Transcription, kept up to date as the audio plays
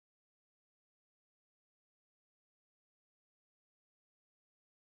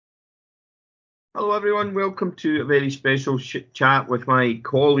Hello, everyone. Welcome to a very special chat with my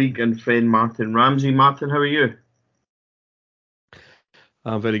colleague and friend Martyn Ramsay. Martyn, how are you?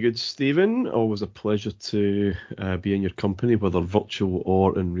 I'm very good, Stephen. Always a pleasure to be in your company, whether virtual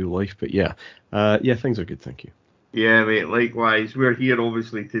or in real life. But yeah, things are good, thank you. Yeah, mate. Likewise, we're here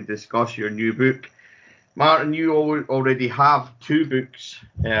obviously to discuss your new book. Martyn, you already have two books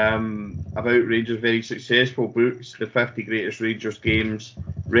about Rangers, very successful books: the 50 Greatest Rangers Games,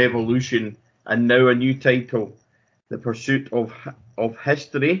 Revolution, and now a new title, The Pursuit of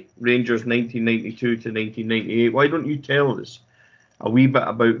History, Rangers 1992 to 1998. Why don't you tell us a wee bit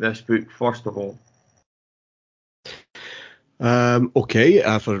about this book first of all? Okay,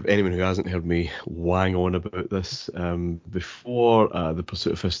 for anyone who hasn't heard me wang on about this, before The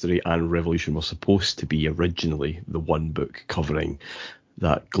Pursuit of History and Revolution were supposed to be originally the one book covering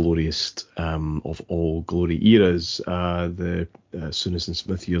that glorious of all glory eras, the Souness and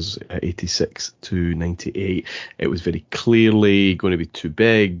Smith years, 86 to 98. It was very clearly going to be too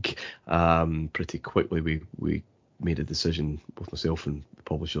big. Pretty quickly we made a decision, both myself and the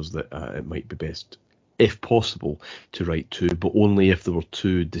publishers, that it might be best, if possible, to write two, but only if there were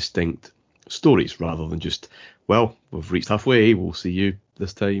two distinct stories, rather than just, well, we've reached halfway, we'll see you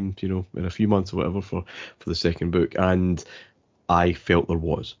this time, in a few months or whatever for the second book. And I felt there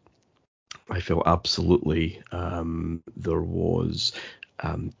was. I felt absolutely there was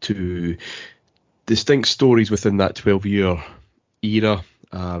two distinct stories within that 12-year era,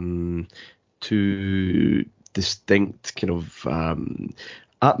 two distinct kind of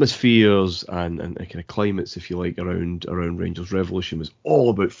atmospheres and kind of climates, if you like, around Rangers. Revolution was all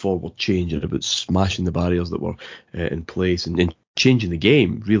about forward change and about smashing the barriers that were in place and changing the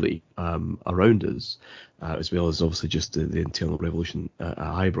game, really, around us, as well as obviously just the internal revolution at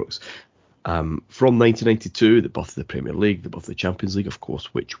Ibrox. From 1992, the birth of the Premier League, the birth of the Champions League, of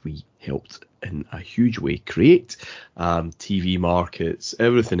course, which we helped in a huge way create, TV markets,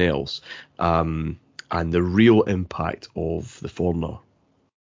 everything else, and the real impact of the foreigner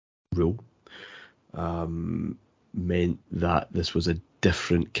rule meant that this was a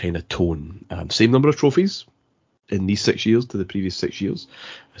different kind of tone. Same number of trophies in these 6 years to the previous 6 years,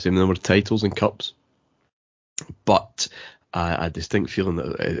 same number of titles and cups, but a distinct feeling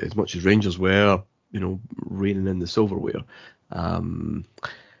that as much as Rangers were, reigning in the silverware,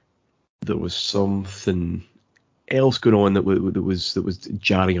 there was something else going on that was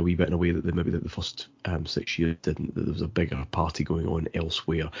jarring a wee bit in a way that maybe the first 6 years didn't. That there was a bigger party going on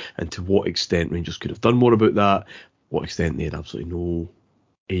elsewhere, and to what extent Rangers could have done more about that, what extent they had absolutely no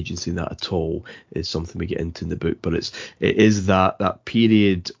agency in that at all, is something we get into in the book. But it is that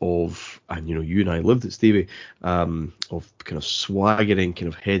period of, and you and I lived it, Stevie, of kind of swaggering, kind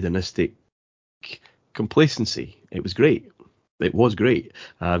of hedonistic complacency. It was great. It was great.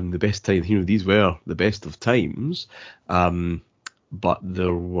 The best time, these were the best of times, but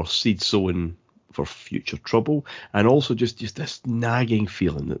there were seeds sown for future trouble, and also just this nagging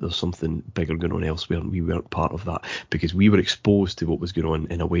feeling that there's something bigger going on elsewhere, and we weren't part of that because we were exposed to what was going on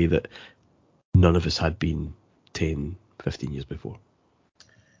in a way that none of us had been 10, 15 years before.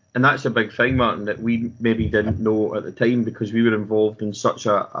 And that's a big thing, Martyn, that we maybe didn't know at the time because we were involved in such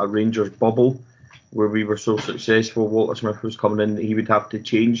a Rangers bubble where we were so successful. Walter Smith was coming in that he would have to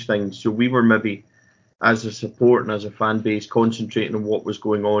change things. So we were maybe, as a support and as a fan base, concentrating on what was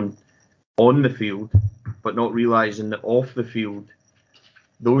going on the field, but not realising that off the field,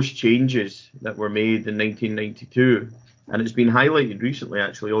 those changes that were made in 1992, and it's been highlighted recently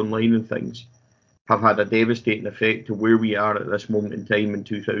actually online and things, have had a devastating effect to where we are at this moment in time in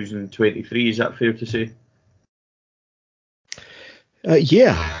 2023. Is that fair to say?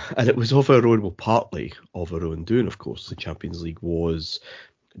 Yeah, and it was of our own, well, partly of our own doing, of course. The Champions League was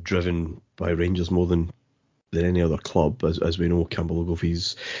driven by Rangers more than any other club, as we know. Campbell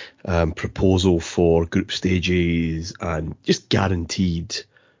Ogilvie's proposal for group stages and just guaranteed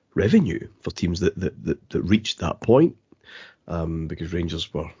revenue for teams that reached that point, because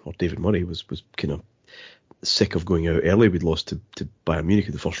Rangers were, or David Murray was kind of sick of going out early. We'd lost to Bayern Munich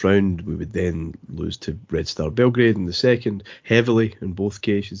in the first round. We would then lose to Red Star Belgrade in the second, heavily in both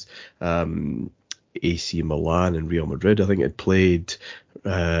cases. AC Milan and Real Madrid, I think, had played.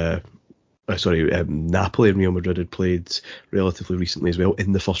 Napoli and Real Madrid had played relatively recently as well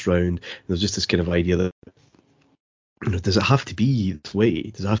in the first round. There's just this kind of idea that, does it have to be this way?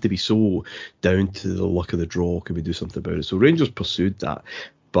 Does it have to be so down to the luck of the draw? Can we do something about it? So Rangers pursued that,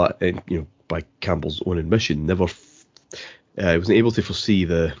 but by Campbell's own admission, never wasn't able to foresee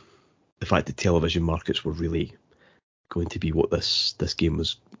the fact that television markets were really going to be what this game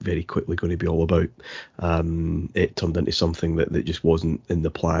was very quickly going to be all about. It turned into something that just wasn't in the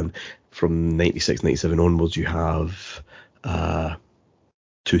plan. From 96, 97 onwards, you have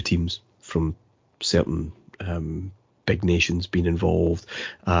two teams from certain big nations being involved,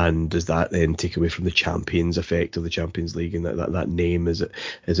 and does that then take away from the champions effect of the Champions League and that name? Is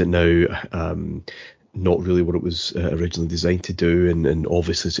it now not really what it was originally designed to do, and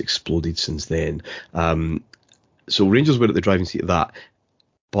obviously it's exploded since then. So Rangers were at the driving seat of that,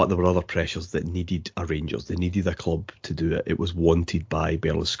 but there were other pressures that needed a Rangers. They needed a club to do it. It was wanted by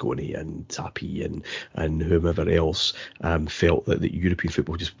Berlusconi and Tapie and whomever else felt that European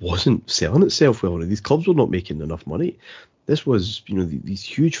football just wasn't selling itself well. These clubs were not making enough money. This was, these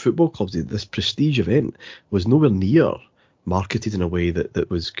huge football clubs, this prestige event was nowhere near marketed in a way that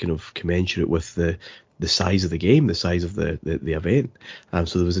was kind of commensurate with the size of the game, the size of the event.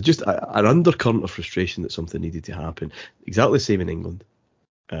 So there was just an undercurrent of frustration that something needed to happen. Exactly the same in England.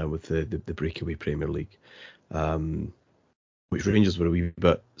 With the breakaway Premier League, which Rangers were a wee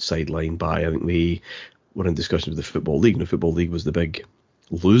bit sidelined by. I think they were in discussions with the Football League, and the Football League was the big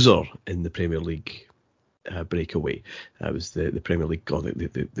loser in the Premier League breakaway. It was the Premier League, or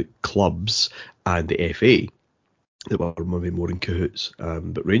the clubs and the FA that were maybe more in cahoots.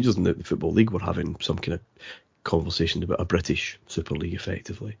 But Rangers and the Football League were having some kind of conversation about a British Super League,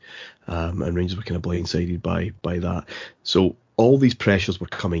 effectively, and Rangers were kind of blindsided by that. So all these pressures were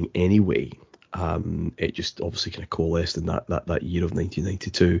coming anyway. It just obviously kind of coalesced in that year of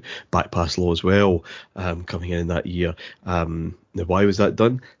 1992. Back pass law as well, coming in that year. Now, why was that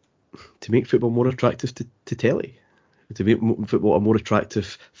done? To make football more attractive to telly. To make football a more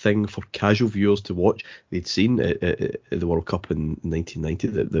attractive thing for casual viewers to watch. They'd seen at the World Cup in 1990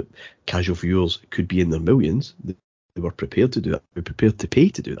 that casual viewers could be in their millions. They were prepared to do that. They were prepared to pay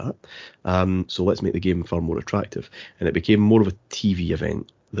to do that. So let's make the game far more attractive. And it became more of a TV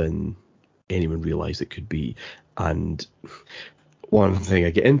event than anyone realised it could be. And one thing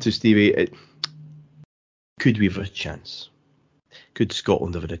I get into, Stevie, could we have a chance? Could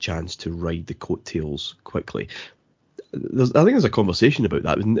Scotland have had a chance to ride the coattails quickly? I think there's a conversation about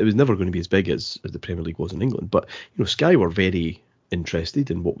that. It was never going to be as big as the Premier League was in England. But Sky were very interested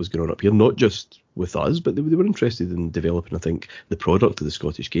in what was going on up here, not just with us, but they were interested in developing, I think, the product of the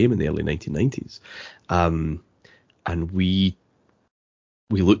Scottish game in the early 1990s. And we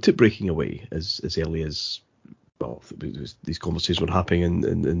looked at breaking away as early as, well, these conversations were happening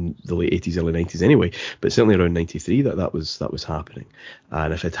in the late 80s, early 90s anyway, but certainly around 93 that was happening.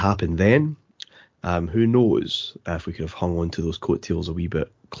 And if it happened then, who knows if we could have hung on to those coattails a wee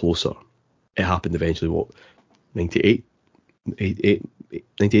bit closer. It happened eventually, 98,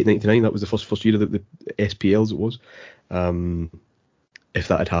 99, that was the first year of the SPL as it was. If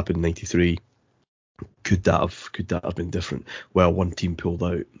that had happened in 93, could that have been different? Well, one team pulled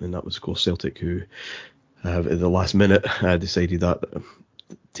out, and that was, of course, Celtic, who at the last minute decided that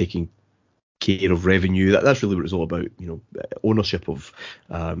taking care of revenue, that's really what it's all about, ownership of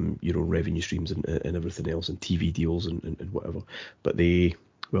revenue streams and everything else, and TV deals and whatever. But they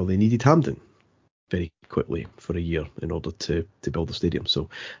needed Hampden very quickly for a year in order to build the stadium. So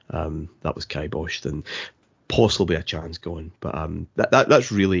that was kiboshed, and possibly a chance going. But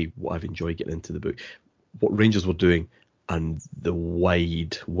that's really what I've enjoyed getting into the book. What Rangers were doing and the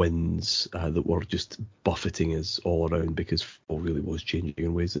wide winds that were just buffeting us all around, because football really was changing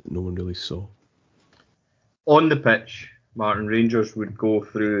in ways that no one really saw. On the pitch, Martyn, Rangers would go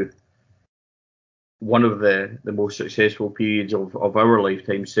through one of the most successful periods of our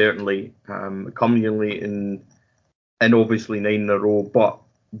lifetime, certainly, culminating in obviously 9 in a row. But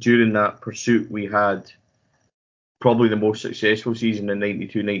during that pursuit, we had probably the most successful season in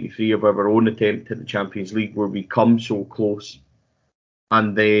 92-93 of our own attempt at the Champions League, where we come so close,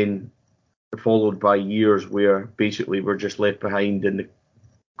 and then followed by years where basically we're just left behind in the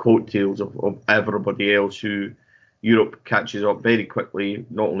coattails of everybody else, who Europe catches up very quickly,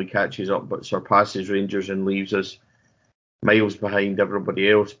 not only catches up but surpasses Rangers and leaves us miles behind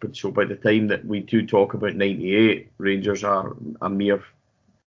everybody else. But so by the time that we do talk about 98, Rangers are a mere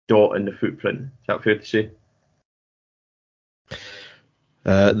dot in the footprint. Is that fair to say?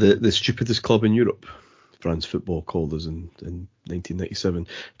 The stupidest club in Europe, France Football called us in 1997, in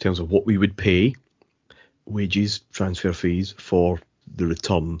terms of what we would pay, wages, transfer fees, for the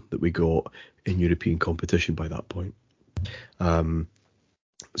return that we got in European competition by that point.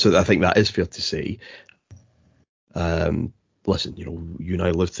 So I think that is fair to say. Listen, you and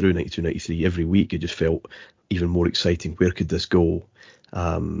I lived through 92-93 every week. It just felt even more exciting. Where could this go?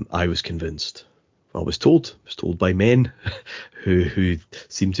 I was convinced. I was told by men who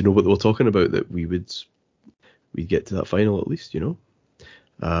seemed to know what they were talking about, that we would we'd get to that final at least,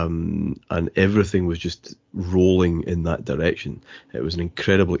 and everything was just rolling in that direction. It was an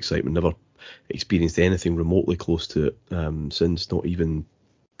incredible excitement. Never experienced anything remotely close to it since, not even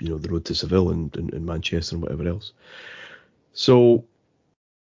the road to Seville and Manchester and whatever else. So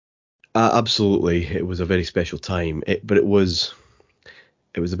absolutely, it was a very special time. But it was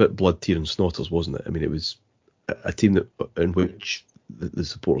a bit blood, tear and snotters, wasn't it? I mean, it was a team in which the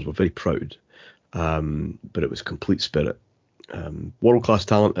supporters were very proud, but it was complete spirit. World-class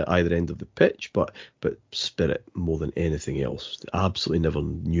talent at either end of the pitch, but spirit more than anything else. They absolutely never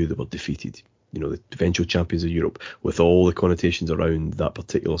knew they were defeated. The eventual champions of Europe, with all the connotations around that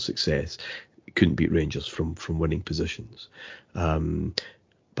particular success, couldn't beat Rangers from winning positions.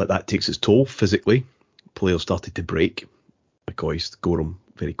 But that takes its toll physically. Players started to break. McCoist, Gorham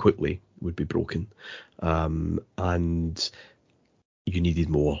very quickly would be broken. And you needed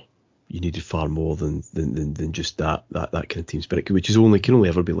more. You needed far more than just that kind of team spirit, which can only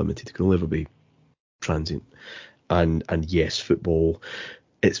ever be limited. It can only ever be transient. And yes, football,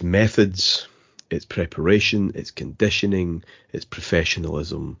 its methods, its preparation, its conditioning, its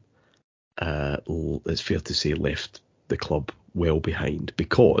professionalism, it's fair to say, left the club well behind,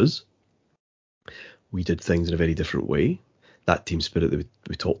 because we did things in a very different way. That team spirit that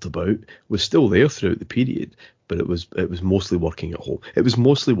we talked about was still there throughout the period, but it was mostly working at home. It was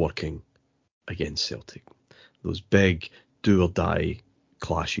mostly working against Celtic. Those big do or die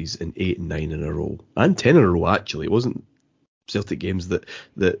clashes in 8 and 9 in a row, and 10 in a row actually. It wasn't Celtic games that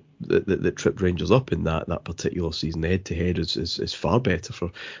tripped Rangers up in that particular season. The head to head is far better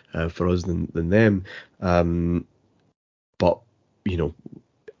for us than them. But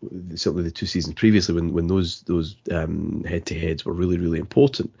certainly the 2 seasons previously, when those head to heads were really, really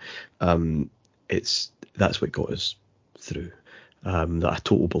important, that's what got us through. That a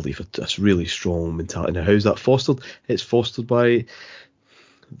total belief, a really strong mentality. Now, how's that fostered? It's fostered by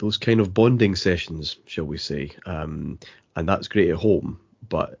those kind of bonding sessions, shall we say, and that's great at home,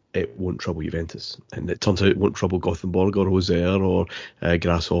 but it won't trouble Juventus, and it turns out it won't trouble Gothenburg or Rosaire or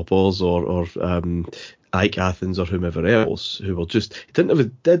Grasshoppers or Ike Athens or whomever else, who were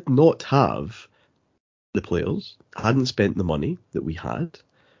did not have the players, hadn't spent the money that we had,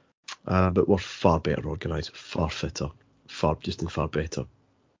 but were far better organised, far fitter, in far better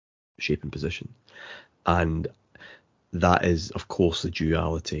shape and position. And that is, of course, the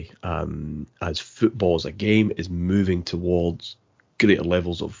duality. As football as a game is moving towards greater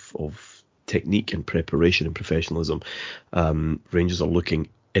levels of technique and preparation and professionalism, Rangers are looking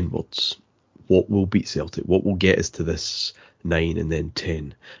inwards. What will beat Celtic? What will get us to this 9 and then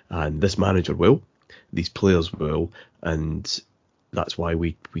 10? And this manager will, these players will, and that's why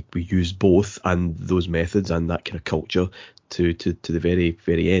we use both and those methods and that kind of culture to the very,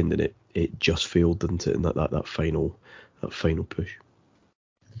 very end. And it just failed, didn't it, in that final push.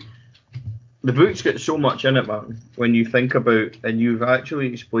 The book's got so much in it, man, when you think about, and you've actually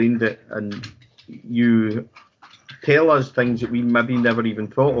explained it, and you tell us things that we maybe never even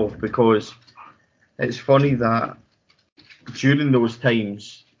thought of, because it's funny that during those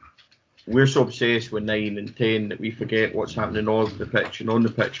times we're so obsessed with 9 and 10 that we forget what's happening off the pitch and on the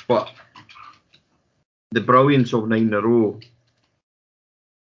pitch. But the brilliance of 9 in a row,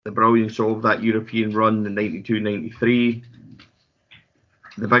 the brilliance of that European run in 92-93,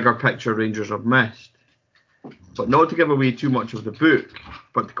 the bigger picture Rangers have missed. But not to give away too much of the book,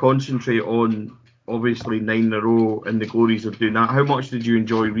 but to concentrate on, obviously, 9 in a row and the glories of doing that. How much did you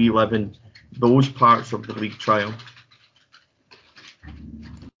enjoy reliving those parts of the league triumph?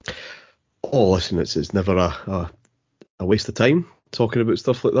 Oh, listen, it's never a waste of time talking about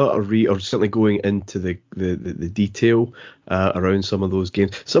stuff like that, or certainly going into the detail around some of those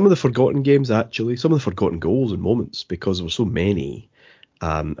games, some of the forgotten games, actually, some of the forgotten goals and moments, because there were so many.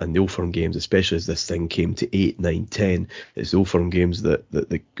 And the Old Firm games, especially as this thing came to 8, 9, 10, it's the Old Firm games that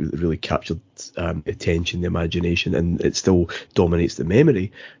really captured attention, the imagination, and it still dominates the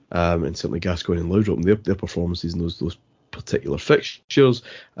memory. And certainly Gascoigne and Laudrup, their performances in those particular fixtures,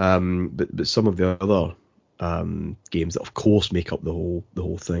 but some of the other games that, of course, make up the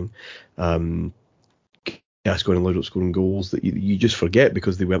whole thing. Gascoigne and Laudrup scoring goals that you just forget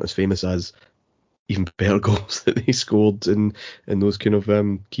because they weren't as famous as even better goals that they scored in those kind of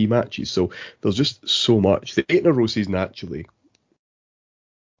key matches. So there's just so much. The 8 in a row season, actually,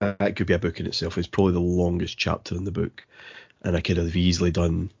 it could be a book in itself. It's probably the longest chapter in the book, and I could have easily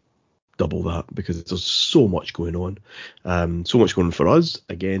done double that because there's so much going on. So much going on for us,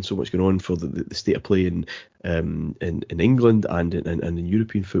 again, so much going on for the state of play in England and in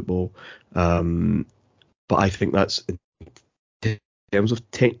European football. But I think that's, in terms of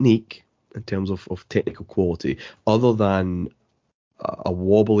technique, in terms of technical quality, other than a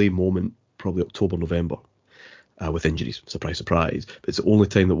wobbly moment, probably October, November, with injuries. Surprise, surprise. But it's the only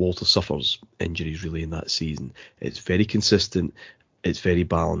time that Walter suffers injuries really in that season. It's very consistent. It's very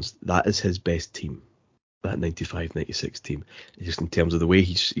balanced. That is his best team, that 95-96 team. Just in terms of the way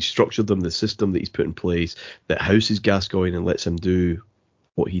he's structured them, the system that he's put in place, that houses Gascoigne and lets him do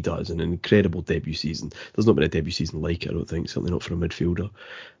what he does. An incredible debut season. There's not been a debut season like it, I don't think, certainly not for a midfielder.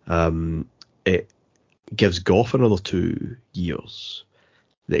 It gives Gough another 2 years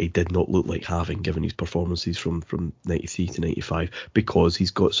that he did not look like having, given his performances from 93 to 95, because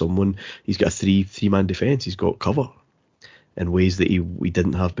he's got a three-man defence. He's got cover in ways that we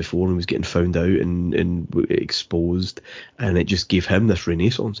didn't have before, and was getting found out and exposed, and it just gave him this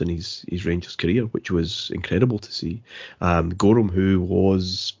renaissance in his Rangers career, which was incredible to see. Gorham, who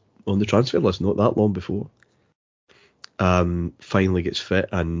was on the transfer list not that long before, finally gets fit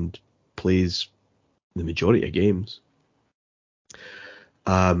and plays the majority of games.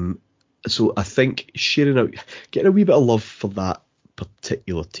 So I think getting a wee bit of love for that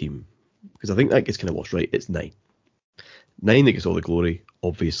particular team, because I think that gets kind of lost, right? It's 9 that gets all the glory,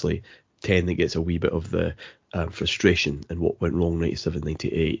 obviously. 10 that gets a wee bit of the frustration and what went wrong 97,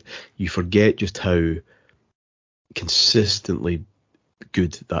 98. You forget just how consistently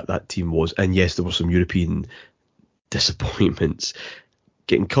good that team was. And yes, there were some European disappointments.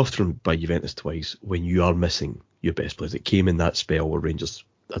 Getting cuffed by Juventus twice when you are missing your best players. It came in that spell where Rangers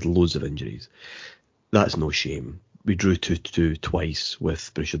had loads of injuries. That's no shame. We drew 2-2 twice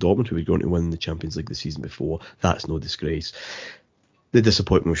with Borussia Dortmund, who were going to win the Champions League the season before. That's no disgrace. The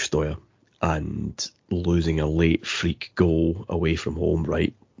disappointment with Stoya and losing a late freak goal away from home,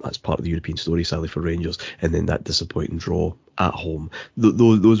 right? That's part of the European story, sadly, for Rangers. And then that disappointing draw at home.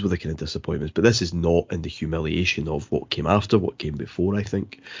 Those were the kind of disappointments. But this is not in the humiliation of what came after, what came before, I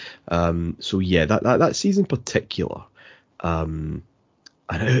think. So, yeah, that season in particular, and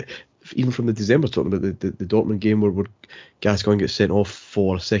even from the December, talking about the Dortmund game where Gascoigne gets sent off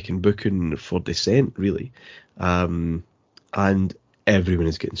for a second booking for dissent, really. And everyone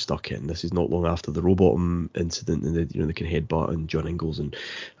is getting stuck in. This is not long after the Rowbottom incident and the kind of headbutt and John Ingalls and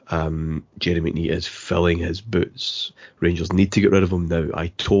Jerry McNeat is filling his boots. Rangers need to get rid of him now. I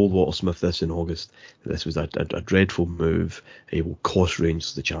told Walter Smith this in August. This was a dreadful move. It will cost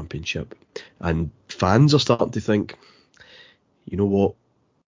Rangers the championship. And fans are starting to think, you know what?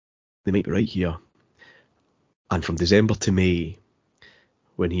 They might be right here. And from December to May,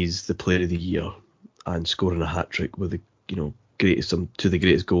 when he's the player of the year and scoring a hat-trick with the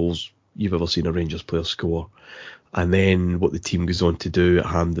greatest goals you've ever seen a Rangers player score, and then what the team goes on to do at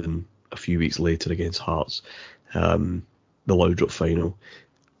Hampden a few weeks later against Hearts, the Laudrup final.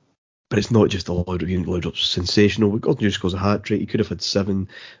 But it's not just the Laudrup. Laudrup's sensational. Gordon just scores a hat-trick. He could have had 7.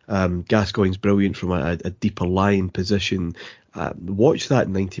 Gascoigne's brilliant from a deeper lying position. Watch that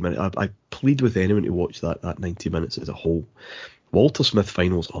 90 minutes. I plead with anyone to watch that 90 minutes as a whole. Walter Smith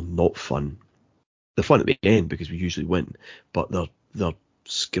finals are not fun. They're fun at the end because we usually win, but they're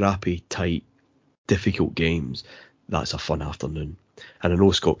scrappy, tight, difficult games. That's a fun afternoon. And I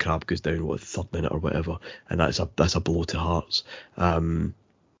know Scott Crabbe goes down the 3rd minute or whatever, and that's a blow to Hearts.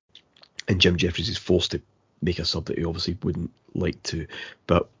 And Jim Jeffries is forced to make a sub that he obviously wouldn't like to.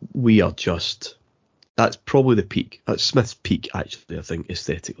 But we are just... That's probably the peak. That's Smith's peak, actually, I think,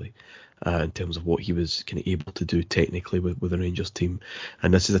 aesthetically, in terms of what he was kind of able to do technically with the Rangers team.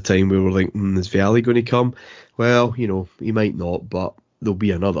 And this is a time where we're like, is Vialli going to come? Well, he might not, but there'll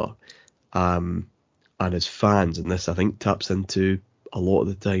be another. And as fans, and this I think taps into a lot of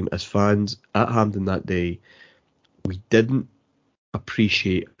the time, as fans at Hampden that day, we didn't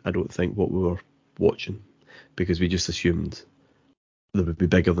appreciate, I don't think, what we were watching, because we just assumed they would be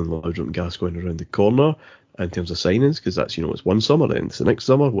bigger than Laudrup and Gascoigne around the corner in terms of signings, because that's, it's one summer, then it's the next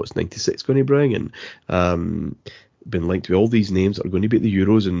summer, what's 96 going to bring, and been linked to all these names that are going to be at the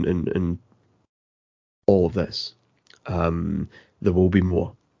Euros and all of this. There will be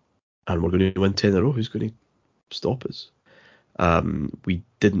more, and we're going to win 10 in a row. Who's going to stop us? We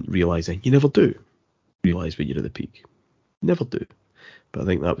didn't realise, and you never do realise when you're at the peak. Never do. But I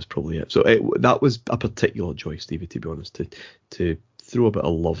think that was probably it. So that was a particular joy, Stevie, to be honest, to throw a bit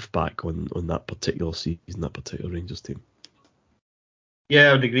of love back on that particular season, that particular Rangers team.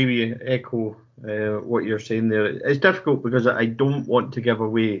 Yeah, I would agree with you. Echo what you're saying there. It's difficult because I don't want to give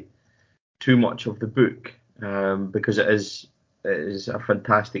away too much of the book, because it is a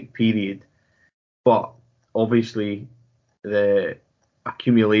fantastic period. But obviously, the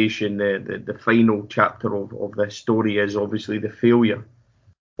accumulation, the final chapter of this story is obviously the failure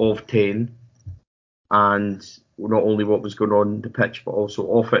of 10, and not only what was going on the pitch, but also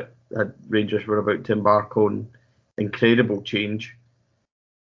off it. that Rangers were about to embark on incredible change.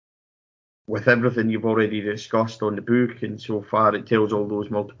 With everything you've already discussed on the book, and so far it tells all those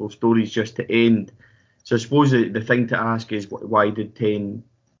multiple stories just to end. So I suppose the thing to ask is, why did 10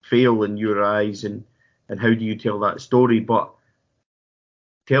 fail in your eyes, and how do you tell that story? But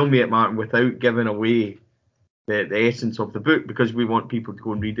tell me it, Martyn, without giving away the essence of the book, because we want people to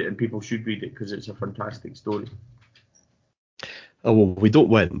go and read it, and people should read it because it's a fantastic story. Oh, well, we don't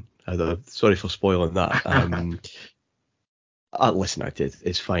win. Sorry for spoiling that. Listen,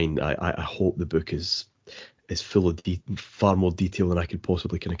 it's fine. I hope the book is full of far more detail than I could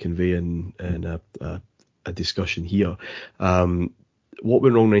possibly kind of convey in a discussion here. What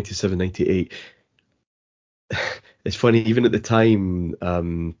went wrong 97, 98? It's funny, even at the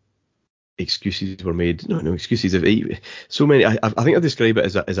time, excuses were made. No excuses. So many. I think I describe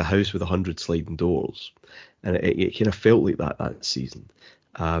it as a house with 100 sliding doors, and it kind of felt like that season.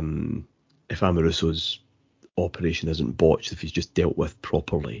 If Amoruso's operation isn't botched, if he's just dealt with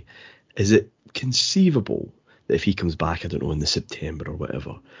properly, is it conceivable that if he comes back, I don't know, in the September or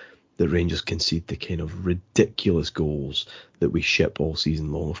whatever, that Rangers concede the kind of ridiculous goals that we ship all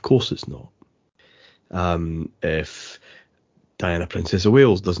season long? Of course it's not. If Diana, Princess of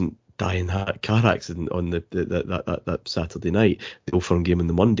Wales, doesn't die in that car accident on that Saturday night, the Old Firm game on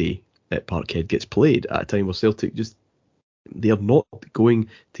the Monday at Parkhead gets played at a time where Celtic they are not going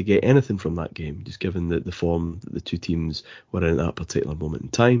to get anything from that game, just given the form that the two teams were in at that particular moment in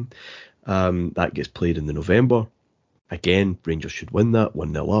time. That gets played in the November. Again, Rangers should win that,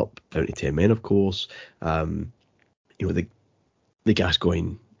 1-0 up, down to 10 men, of course. The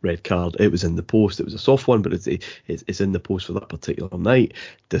Gascoigne red card, it was in the post. It was a soft one, but it's in the post for that particular night.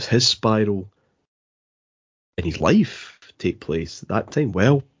 Does his spiral in his life take place at that time?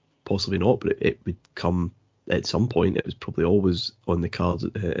 Well, possibly not, but it would come at some point. It was probably always on the cards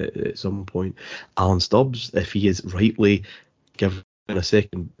at some point. Alan Stubbs, if he is rightly given a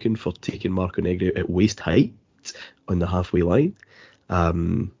second for taking Marco Negri at waist height on the halfway line,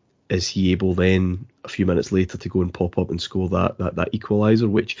 is he able then a few minutes later to go and pop up and score that equaliser,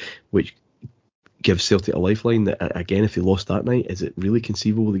 which gives Celtic a lifeline? That, again, if they lost that night, is it really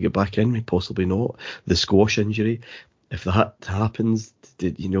conceivable to get back in? Possibly not. The squash injury, if that happens,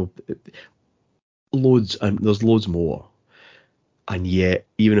 loads, and there's loads more. And yet,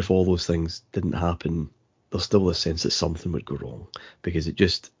 even if all those things didn't happen, there's still a sense that something would go wrong, because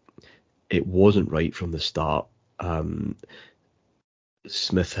it wasn't right from the start.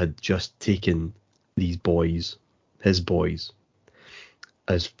 Smith had just taken these boys, his boys,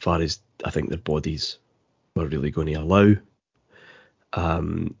 as far as I think their bodies were really going to allow.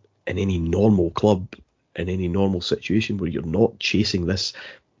 In any normal club, in any normal situation where you're not chasing this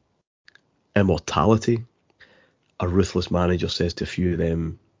immortality, a ruthless manager says to a few of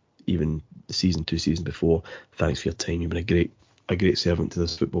them, even the season, 2 seasons before, thanks for your time, you've been a great servant to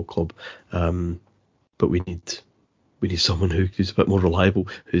this football club, but we need someone who's a bit more reliable,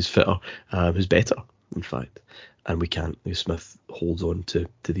 who's fitter, who's better, in fact. And we can't. Smith holds on to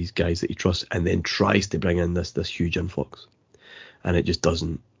these guys that he trusts, and then tries to bring in this huge influx, and it just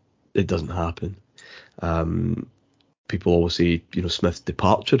doesn't happen. People always say, Smith's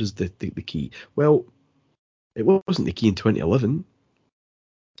departure is the key. Well, it wasn't the key in 2011.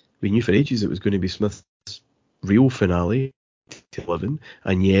 We knew for ages it was going to be Smith's real finale, 2011,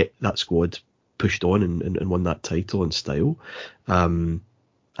 and yet that squad pushed on and won that title in style, and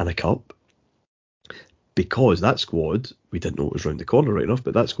a cup, because that squad, we didn't know it was round the corner right enough,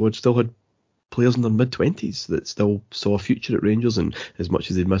 but that squad still had players in their mid-20s that still saw a future at Rangers, and as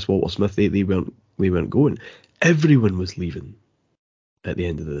much as they'd miss Walter Smith, they weren't going. Everyone was leaving at the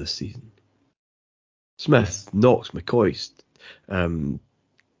end of this season. Smith, Knox, McCoist,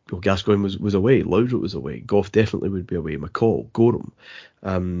 Gascoigne was away, Laudrup was away, Gough definitely would be away, McCall, Gorham.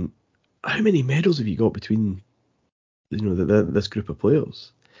 How many medals have you got between this group of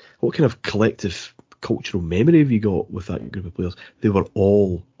players? What kind of collective cultural memory have you got with that group of players? They were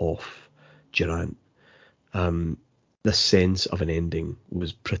all off Durant. The sense of an ending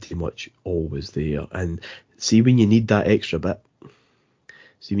was pretty much always there. And see, when you need that extra bit,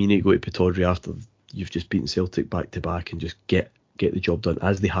 see when you need to go to Pittodrie after you've just beaten Celtic back to back and just get the job done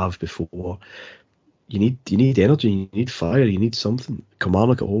as they have before, you need energy, you need fire, you need something.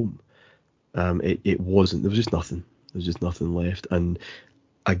 Kilmarnock at home, it wasn't. There was just nothing. There was just nothing left. And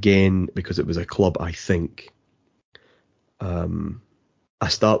again, because it was a club, I think, I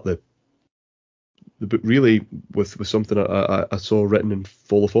start the book really with something I saw written in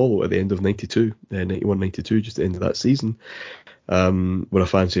Follow at the end of 92, 91-92, just the end of that season, when I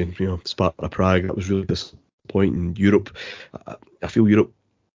fancied, Sparta Prague. That was really disappointing. Europe, I feel Europe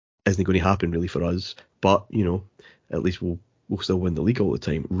isn't going to happen really for us. But, at least we'll still win the league all the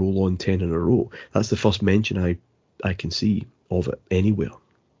time. Roll on 10 in a row. That's the first mention I can see of it anywhere.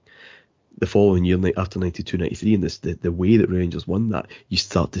 The following year, after 92-93, and the way that Rangers won that, you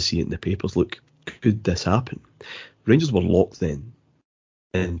start to see it in the papers. Look, could this happen? Rangers were locked then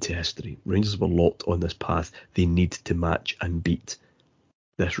into history. Rangers were locked on this path. They need to match and beat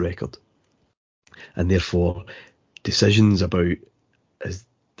this record. And therefore, decisions about, is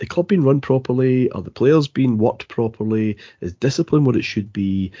the club being run properly? Are the players being worked properly? Is discipline what it should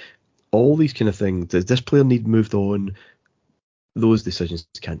be? All these kind of things. Does this player need moved on? Those decisions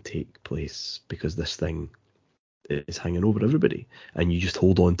can't take place because this thing is hanging over everybody, and you just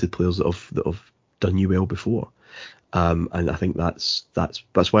hold on to players that have done you well before. And I think that's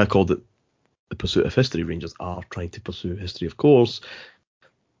why I called it the pursuit of history. Rangers are trying to pursue history, of course,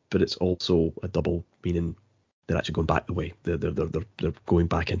 but it's also a double meaning. They're actually going back the way. They're going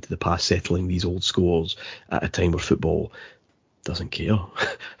back into the past, settling these old scores at a time where football doesn't care.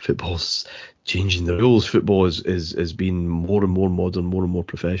 Football's changing the rules. Football is being more and more modern, more and more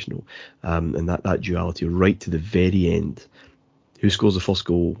professional. And that duality right to the very end. Who scores the first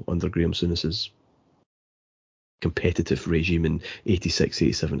goal under Graham Souness's competitive regime in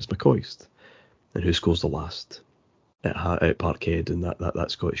 86-87? It's McCoist. And who scores the last at Parkhead in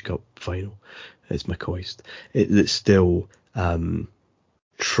that Scottish Cup final? It's McCoist. It's still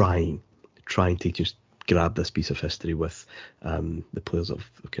trying to just grab this piece of history with the players that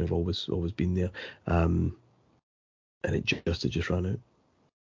have kind of always been there, and it just ran out.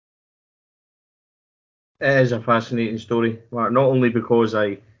 It is a fascinating story, Mark, not only because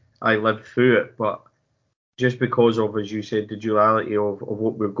I lived through it, but just because of, as you said, the duality of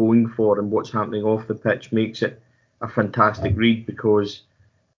what we're going for and what's happening off the pitch makes it a fantastic read, because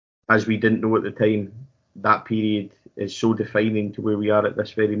as we didn't know at the time, that period is so defining to where we are at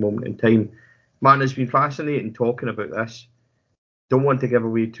this very moment in time. Man, it's been fascinating talking about this. Don't want to give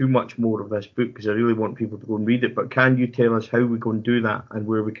away too much more of this book because I really want people to go and read it, but can you tell us how we go and do that and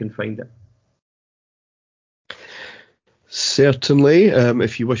where we can find it? Certainly.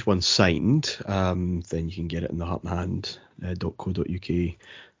 If you wish one signed, then you can get it in the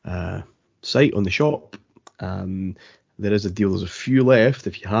heartandhand.co.uk site on the shop. There is a deal. There's a few left.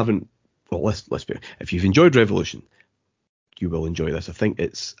 If you haven't, well, let's be. If you've enjoyed Revolution, you will enjoy this. I think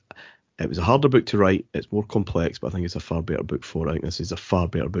it was a harder book to write. It's more complex, but I think it's a far better book for it. I think this is a far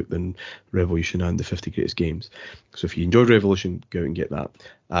better book than Revolution and the 50 Greatest Games. So if you enjoyed Revolution, go out and get that.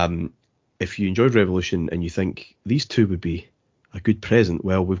 If you enjoyed Revolution and you think these two would be a good present,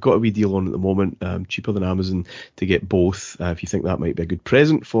 well, we've got a wee deal on at the moment, cheaper than Amazon to get both. If you think that might be a good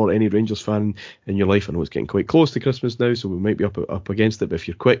present for any Rangers fan in your life, I know it's getting quite close to Christmas now, so we might be up against it, but if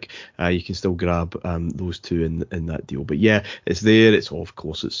you're quick, you can still grab those two in that deal. But yeah, it's there. It's all, of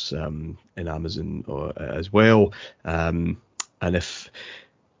course, it's in Amazon as well. And if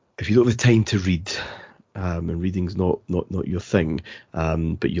you don't have the time to read, and reading's not your thing,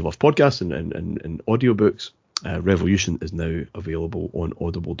 but you love podcasts and audiobooks, Revolution is now available on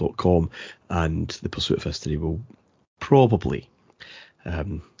audible.com, and The Pursuit of History will probably,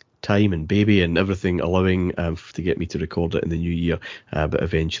 time and baby and everything allowing, to get me to record it in the new year, but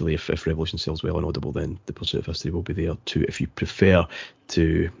eventually if Revolution sells well on Audible, then The Pursuit of History will be there too, if you prefer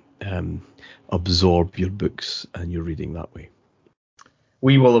to absorb your books and your reading that way.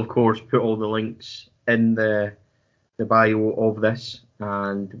 We will, of course, put all the links in the bio of this,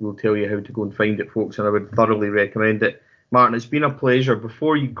 and we'll tell you how to go and find it, folks, and I would thoroughly recommend it. Martyn, it's been a pleasure.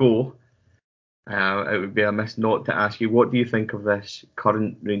 Before you go, it would be amiss not to ask you, what do you think of this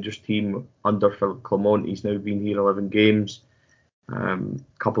current Rangers team under Philip Clement? He's now been here 11 games,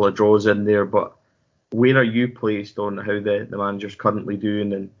 couple of draws in there, but where are you placed on how the manager's currently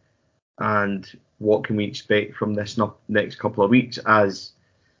doing, and what can we expect from this next couple of weeks as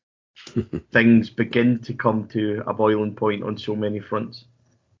things begin to come to a boiling point on so many fronts?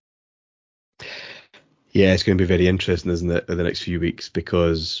 Yeah, it's going to be very interesting, isn't it, in the next few weeks,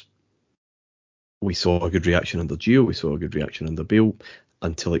 because we saw a good reaction under Gio, we saw a good reaction under Bale,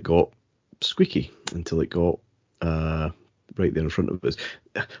 until it got squeaky, until it got right there in front of us.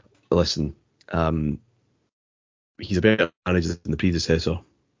 Listen, he's a better manager than the predecessor.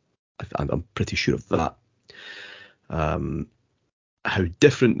 I'm pretty sure of that. How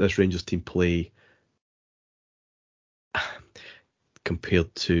different this Rangers team play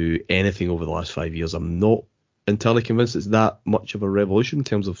compared to anything over the last 5 years, I'm not entirely convinced it's that much of a revolution in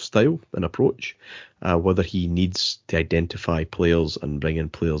terms of style and approach. Whether he needs to identify players and bring in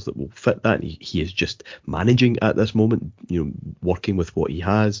players that will fit that, he is just managing at this moment, working with what he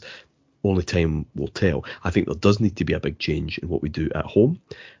has. only time will tell. I think there does need to be a big change in what we do at home.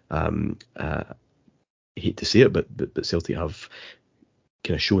 I hate to say it, but Celtic have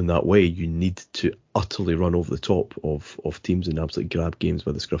kind of shown that way. You need to utterly run over the top of teams and absolutely grab games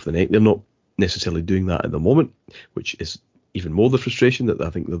by the scruff of the neck. They're not necessarily doing that at the moment, which is even more the frustration that I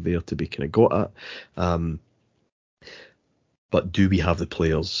think they're there to be kind of got at. But do we have the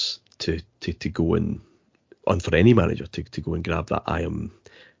players to go and for any manager to go and grab that? I am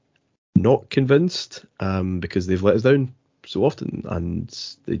not convinced, because they've let us down so often, and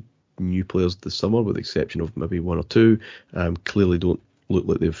the new players this summer, with the exception of maybe one or two, clearly don't look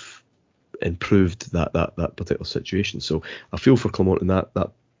like they've improved that particular situation. So I feel for Clement in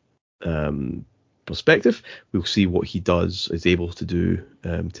that perspective. We'll see what he is able to do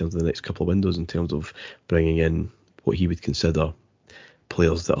in terms of the next couple of windows, in terms of bringing in what he would consider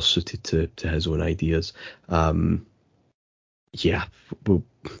players that are suited to his own ideas.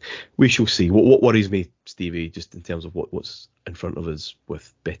 We shall see. What worries me, Stevie, just in terms of what's in front of us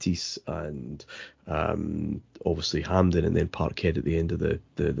with Betis and obviously Hampden and then Parkhead at the end of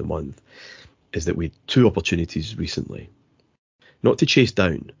the month, is that we had two opportunities recently, not to chase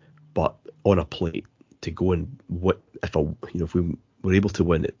down, but on a plate to go and if we were able to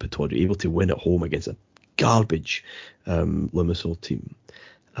win at Pittodrie, able to win at home against a garbage Limassol team,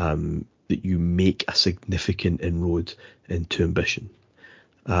 that you make a significant inroad into ambition,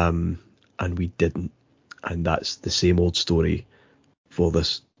 and we didn't. And that's the same old story for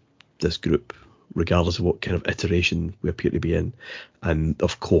this group, regardless of what kind of iteration we appear to be in. And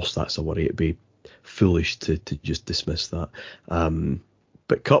of course that's a worry. It'd be foolish to just dismiss that.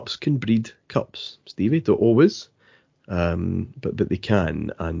 But cups can breed cups, Stevie. Don't always, but they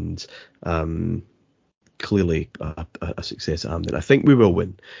can. And clearly a success at Hampden. I think we will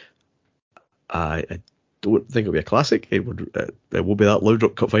win. I don't think it'll be a classic. It will be that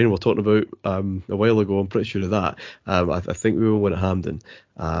Loudrop Cup final we're talking about a while ago. I'm pretty sure of that. I think we will win at Hampden.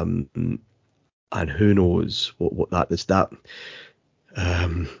 And who knows what that is. That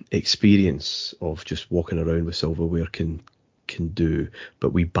experience of just walking around with silverware can do.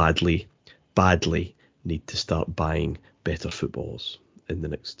 But we badly need to start buying better footballs in the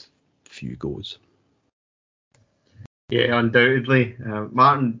next few goes. Yeah, undoubtedly.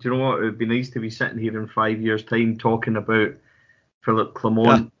 Martyn, do you know what? It would be nice to be sitting here in 5 years' time talking about Philippe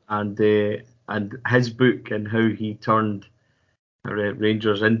Clement and his book and how he turned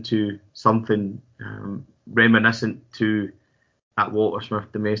Rangers into something reminiscent to that Walter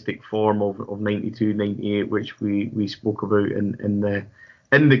Smith domestic form of 92-98, which we spoke about in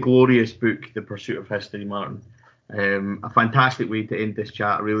the glorious book, The Pursuit of History, Martyn. A fantastic way to end this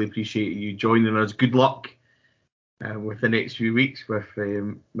chat. I really appreciate you joining us. Good luck with the next few weeks with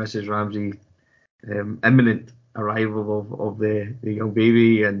Mrs. Ramsay imminent arrival of the young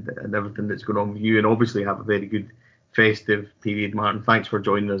baby and everything that's going on with you, and obviously have a very good festive period. Martyn, thanks for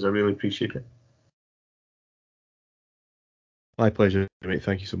joining us. I really appreciate it. My pleasure, mate.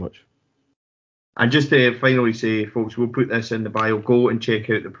 Thank you so much. And just to finally say, folks, we'll put this in the bio. Go and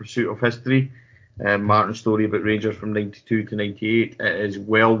check out The Pursuit of History, Martyn's story about Rangers from 92 to 98. It is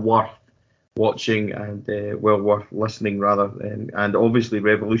well worth watching and well worth listening, rather. And obviously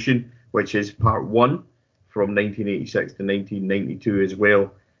Revolution, which is part 1 from 1986 to 1992, as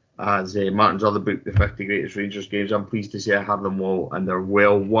well as Martyn's other book, The 50 Greatest Rangers Games. I'm pleased to say I have them all, and they're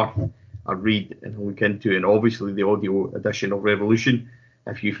well worth a read and a look into. And obviously the audio edition of Revolution,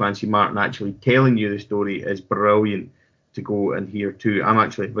 if you fancy Martyn actually telling you the story, is brilliant to go and hear too. I'm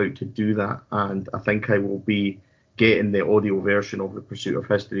actually about to do that, and I think I will be getting the audio version of The Pursuit of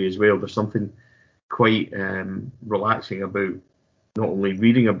History as well. There's something quite relaxing about not only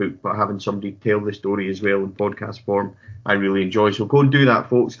reading a book, but having somebody tell the story as well in podcast form. I really enjoy. So go and do that,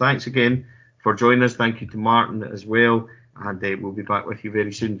 folks. Thanks again for joining us. Thank you to Martyn as well. And we'll be back with you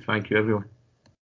very soon. Thank you, everyone.